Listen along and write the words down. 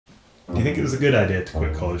Do you think it was a good idea to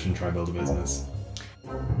quit college and try build a business?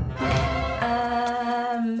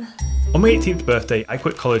 On my 18th birthday, I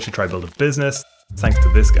quit college to try build a business, thanks to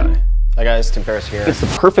this guy. Hi guys, Tim Ferriss here. It's the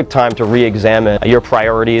perfect time to re-examine your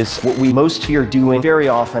priorities. What we most fear doing, very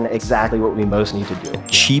often exactly what we most need to do.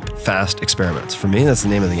 Cheap, fast experiments. For me, that's the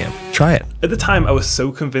name of the game. Try it. At the time, I was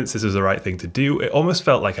so convinced this was the right thing to do, it almost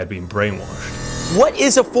felt like I'd been brainwashed. What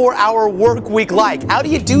is a 4-hour work week like? How do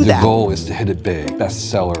you do that? The goal is to hit it big,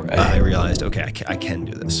 bestseller. I realized, okay, I can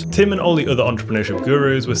do this. Tim and all the other entrepreneurship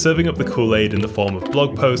gurus were serving up the Kool-Aid in the form of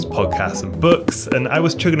blog posts, podcasts, and books, and I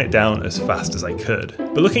was chugging it down as fast as I could.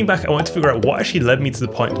 But looking back, I wanted to figure out what actually led me to the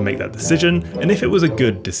point to make that decision, and if it was a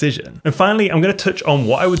good decision. And finally, I'm going to touch on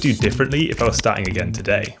what I would do differently if I was starting again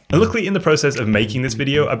today. And luckily, in the process of making this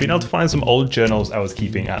video, I've been able to find some old journals I was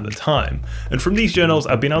keeping at the time. And from these journals,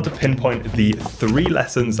 I've been able to pinpoint the 3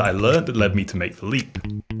 lessons I learned that led me to make the leap.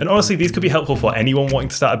 And honestly, these could be helpful for anyone wanting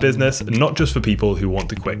to start a business, and not just for people who want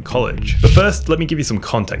to quit college. But first, let me give you some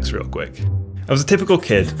context real quick. I was a typical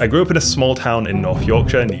kid. I grew up in a small town in North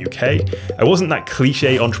Yorkshire in the UK. I wasn't that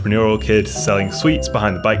cliche entrepreneurial kid selling sweets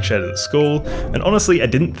behind the bike shed at the school, and honestly, I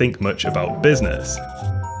didn't think much about business.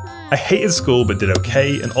 I hated school but did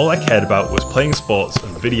okay, and all I cared about was playing sports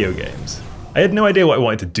and video games. I had no idea what I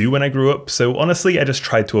wanted to do when I grew up, so honestly I just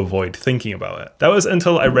tried to avoid thinking about it. That was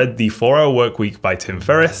until I read The 4-Hour Workweek by Tim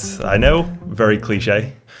Ferriss. I know, very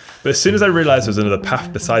cliche. But as soon as I realised there was another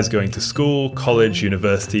path besides going to school, college,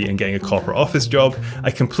 university, and getting a corporate office job,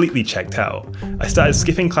 I completely checked out. I started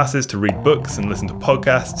skipping classes to read books and listen to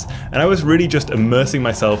podcasts, and I was really just immersing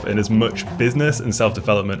myself in as much business and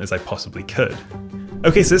self-development as I possibly could.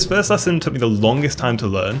 Okay, so this first lesson took me the longest time to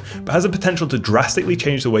learn, but has the potential to drastically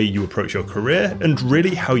change the way you approach your career and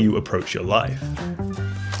really how you approach your life.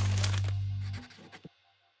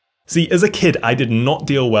 See, as a kid, I did not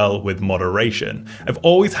deal well with moderation. I've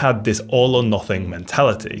always had this all or nothing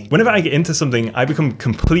mentality. Whenever I get into something, I become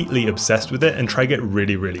completely obsessed with it and try to get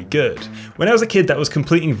really, really good. When I was a kid, that was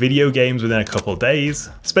completing video games within a couple days,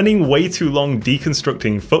 spending way too long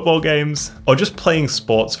deconstructing football games, or just playing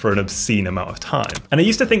sports for an obscene amount of time. And I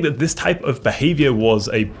used to think that this type of behavior was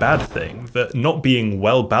a bad thing, that not being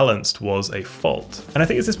well balanced was a fault. And I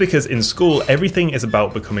think it's just because in school, everything is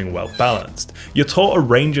about becoming well balanced. You're taught a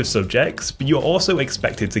range of subjects, but you're also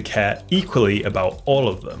expected to care equally about all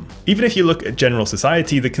of them. Even if you look at general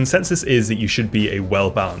society, the consensus is that you should be a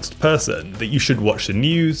well-balanced person, that you should watch the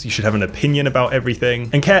news, you should have an opinion about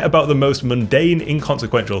everything, and care about the most mundane,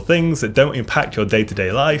 inconsequential things that don't impact your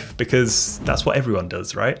day-to-day life, because that's what everyone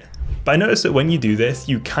does, right? But I noticed that when you do this,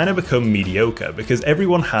 you kind of become mediocre because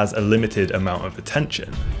everyone has a limited amount of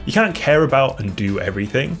attention. You can't care about and do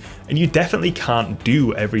everything, and you definitely can't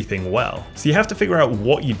do everything well. So you have to figure out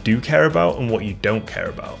what you do care about and what you don't care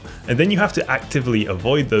about. And then you have to actively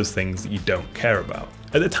avoid those things that you don't care about.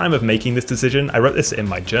 At the time of making this decision, I wrote this in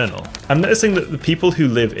my journal. I'm noticing that the people who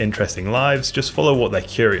live interesting lives just follow what they're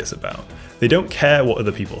curious about. They don't care what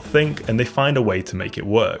other people think, and they find a way to make it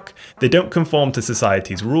work. They don't conform to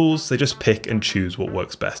society's rules, they just pick and choose what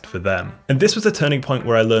works best for them. And this was a turning point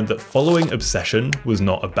where I learned that following obsession was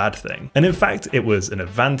not a bad thing. And in fact, it was an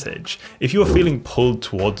advantage. If you're feeling pulled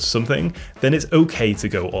towards something, then it's okay to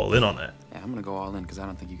go all in on it. Yeah, I'm gonna go all in because I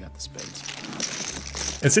don't think you got the space.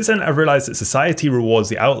 And since then, I've realized that society rewards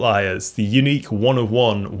the outliers, the unique one of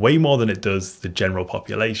one, way more than it does the general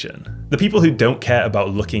population. The people who don't care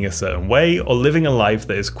about looking a certain way or living a life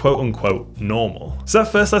that is quote unquote normal. So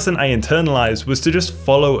that first lesson I internalized was to just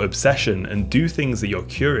follow obsession and do things that you're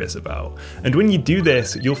curious about. And when you do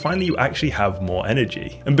this, you'll find that you actually have more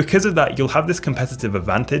energy. And because of that, you'll have this competitive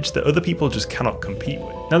advantage that other people just cannot compete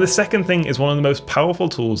with. Now, the second thing is one of the most powerful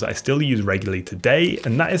tools that I still use regularly today,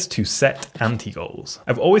 and that is to set anti-goals.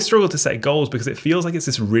 I've always struggled to set goals because it feels like it's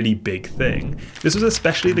this really big thing. This was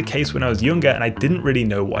especially the case when I was younger and I didn't really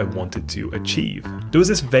know what I wanted to achieve. There was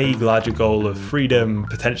this vague larger goal of freedom,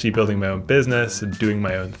 potentially building my own business and doing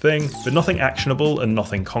my own thing, but nothing actionable and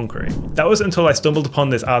nothing concrete. That was until I stumbled upon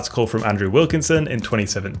this article from Andrew Wilkinson in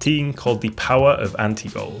 2017 called The Power of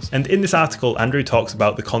Anti-Goals. And in this article, Andrew talks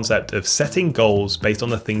about the concept of setting goals based on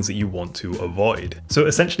the things that you want to avoid. So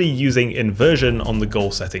essentially using inversion on the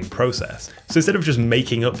goal setting process. So instead of just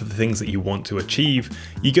making up the things that you want to achieve,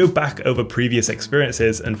 you go back over previous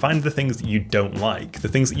experiences and find the things that you don't like, the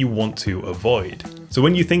things that you want to avoid. So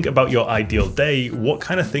when you think about your ideal day, what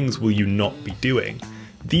kind of things will you not be doing?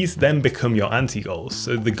 These then become your anti-goals,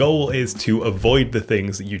 so the goal is to avoid the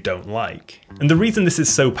things that you don't like. And the reason this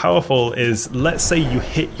is so powerful is, let's say you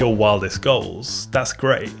hit your wildest goals, that's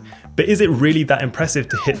great. But But is it really that impressive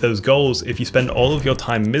to hit those goals if you spend all of your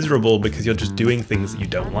time miserable because you're just doing things that you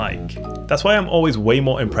don't like? That's why I'm always way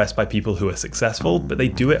more impressed by people who are successful, but they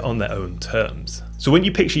do it on their own terms. So when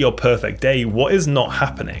you picture your perfect day, what is not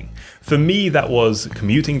happening? For me, that was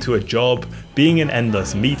commuting to a job, being in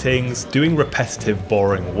endless meetings, doing repetitive,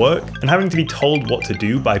 boring work, and having to be told what to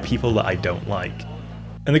do by people that I don't like.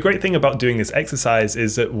 And the great thing about doing this exercise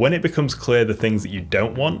is that when it becomes clear the things that you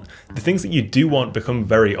don't want, the things that you do want become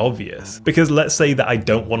very obvious. Because let's say that I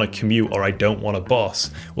don't want to commute or I don't want a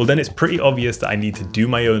boss, well then it's pretty obvious that I need to do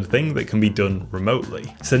my own thing that can be done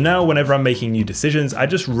remotely. So now whenever I'm making new decisions, I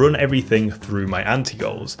just run everything through my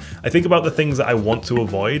anti-goals. I think about the things that I want to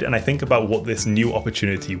avoid, and I think about what this new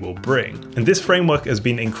opportunity will bring. And this framework has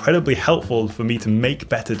been incredibly helpful for me to make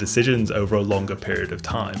better decisions over a longer period of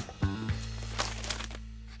time.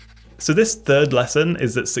 So this third lesson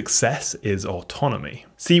is that success is autonomy.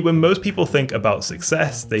 See, when most people think about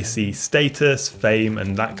success, they see status, fame,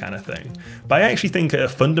 and that kind of thing. But I actually think at a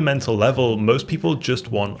fundamental level, most people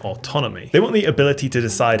just want autonomy. They want the ability to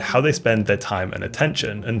decide how they spend their time and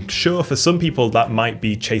attention. And sure, for some people that might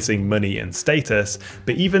be chasing money and status,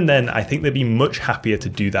 but even then, I think they'd be much happier to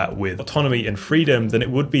do that with autonomy and freedom than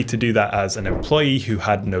it would be to do that as an employee who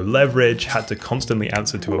had no leverage, had to constantly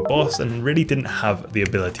answer to a boss, and really didn't have the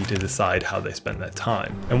ability to decide how they spent their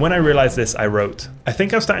time. And when I realized this, I wrote, I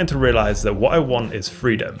think I'm starting to realize that what I want is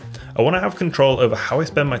freedom. I want to have control over how I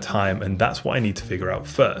spend my time, and that's what I need to figure out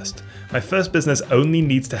first. My first business only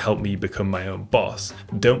needs to help me become my own boss.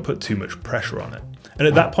 Don't put too much pressure on it. And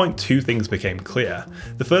at that point, two things became clear.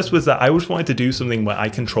 The first was that I just wanted to do something where I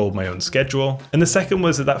controlled my own schedule. And the second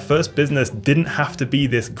was that that first business didn't have to be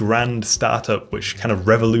this grand startup which kind of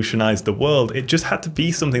revolutionized the world. It just had to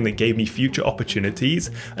be something that gave me future opportunities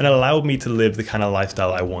and allowed me to live the kind of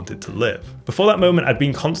lifestyle I wanted to live. Before that moment, I'd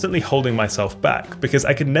been constantly holding myself back because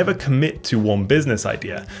I could never commit to one business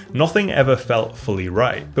idea. Nothing ever felt fully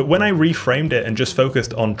right. But when I reframed it and just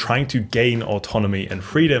focused on trying to gain autonomy and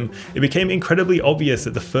freedom, it became incredibly obvious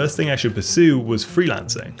that the first thing I should pursue was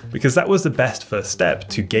freelancing, because that was the best first step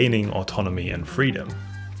to gaining autonomy and freedom.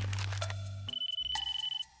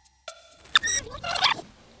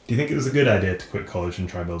 Do you think it was a good idea to quit college and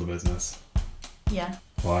try build a business? Yeah.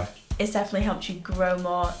 Why? It's definitely helped you grow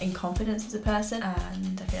more in confidence as a person,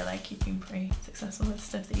 and I feel like you've been pretty successful with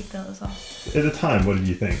stuff that you've built as well. At the time, what did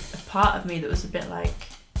you think? A part of me that was a bit like,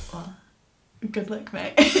 well, good luck,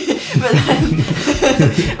 mate. but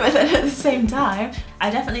then at the same time, I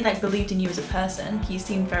definitely believed in you as a person. You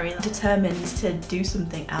seemed very determined to do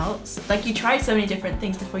something else. You tried so many different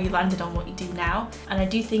things before you landed on what you do now, and I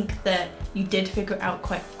do think that you did figure it out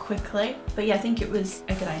quite quickly. But yeah, I think it was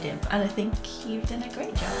a good idea, and I think you've done a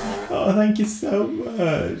great job. Oh, thank you so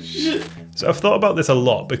much. So I've thought about this a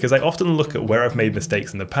lot because I often look at where I've made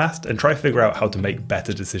mistakes in the past and try to figure out how to make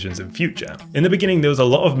better decisions in future. In the beginning, there was a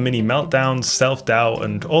lot of mini meltdowns, self-doubt,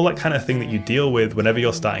 and all that kind of thing that you deal with whenever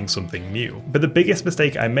you're starting something new. But the biggest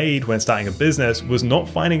mistake I made when starting a business was not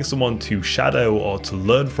finding someone to shadow or to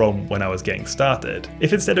learn from when I was getting started.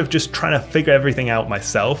 If instead of just trying to figure everything out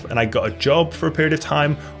myself and I got a job for a period of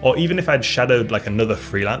time, or even if I'd shadowed another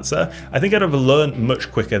freelancer, I think I'd have learned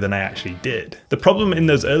much quicker than I actually did. The problem in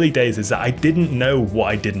those early days is that I didn't know what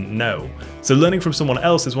I didn't know. So learning from someone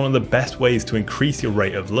else is one of the best ways to increase your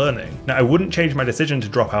rate of learning. Now, I wouldn't change my decision to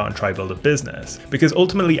drop out and try build a business, because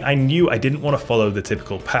ultimately I knew I didn't want to follow the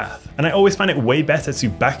typical path. And I always find it way better to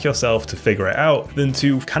back yourself to figure it out than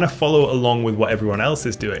to kind of follow along with what everyone else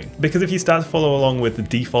is doing. Because if you start to follow along with the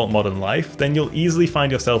default modern life, then you'll easily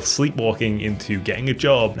find yourself sleepwalking into getting a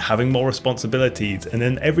job, having more responsibilities, and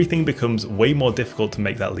then everything becomes way more difficult to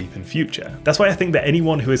make that leap in future. That's why I think that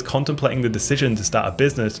anyone who is contemplating the decision to start a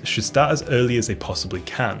business should start as early as they possibly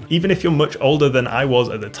can. Even if you're much older than I was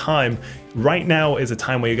at the time, right now is a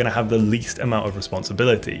time where you're going to have the least amount of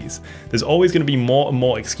responsibilities. There's always going to be more and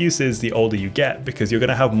more excuses the older you get, because you're going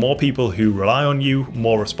to have more people who rely on you,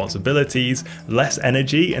 more responsibilities, less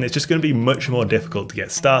energy, and it's just going to be much more difficult to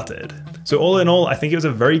get started. So all in all, I think it was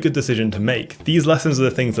a very good decision to make. These lessons are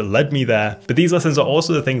the things that led me there, but these lessons are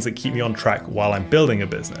also the things that keep me on track while I'm building a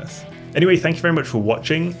business. Anyway, thank you very much for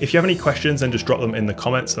watching. If you have any questions, then just drop them in the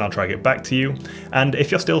comments and I'll try to get back to you. And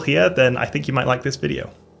if you're still here, then I think you might like this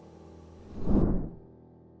video.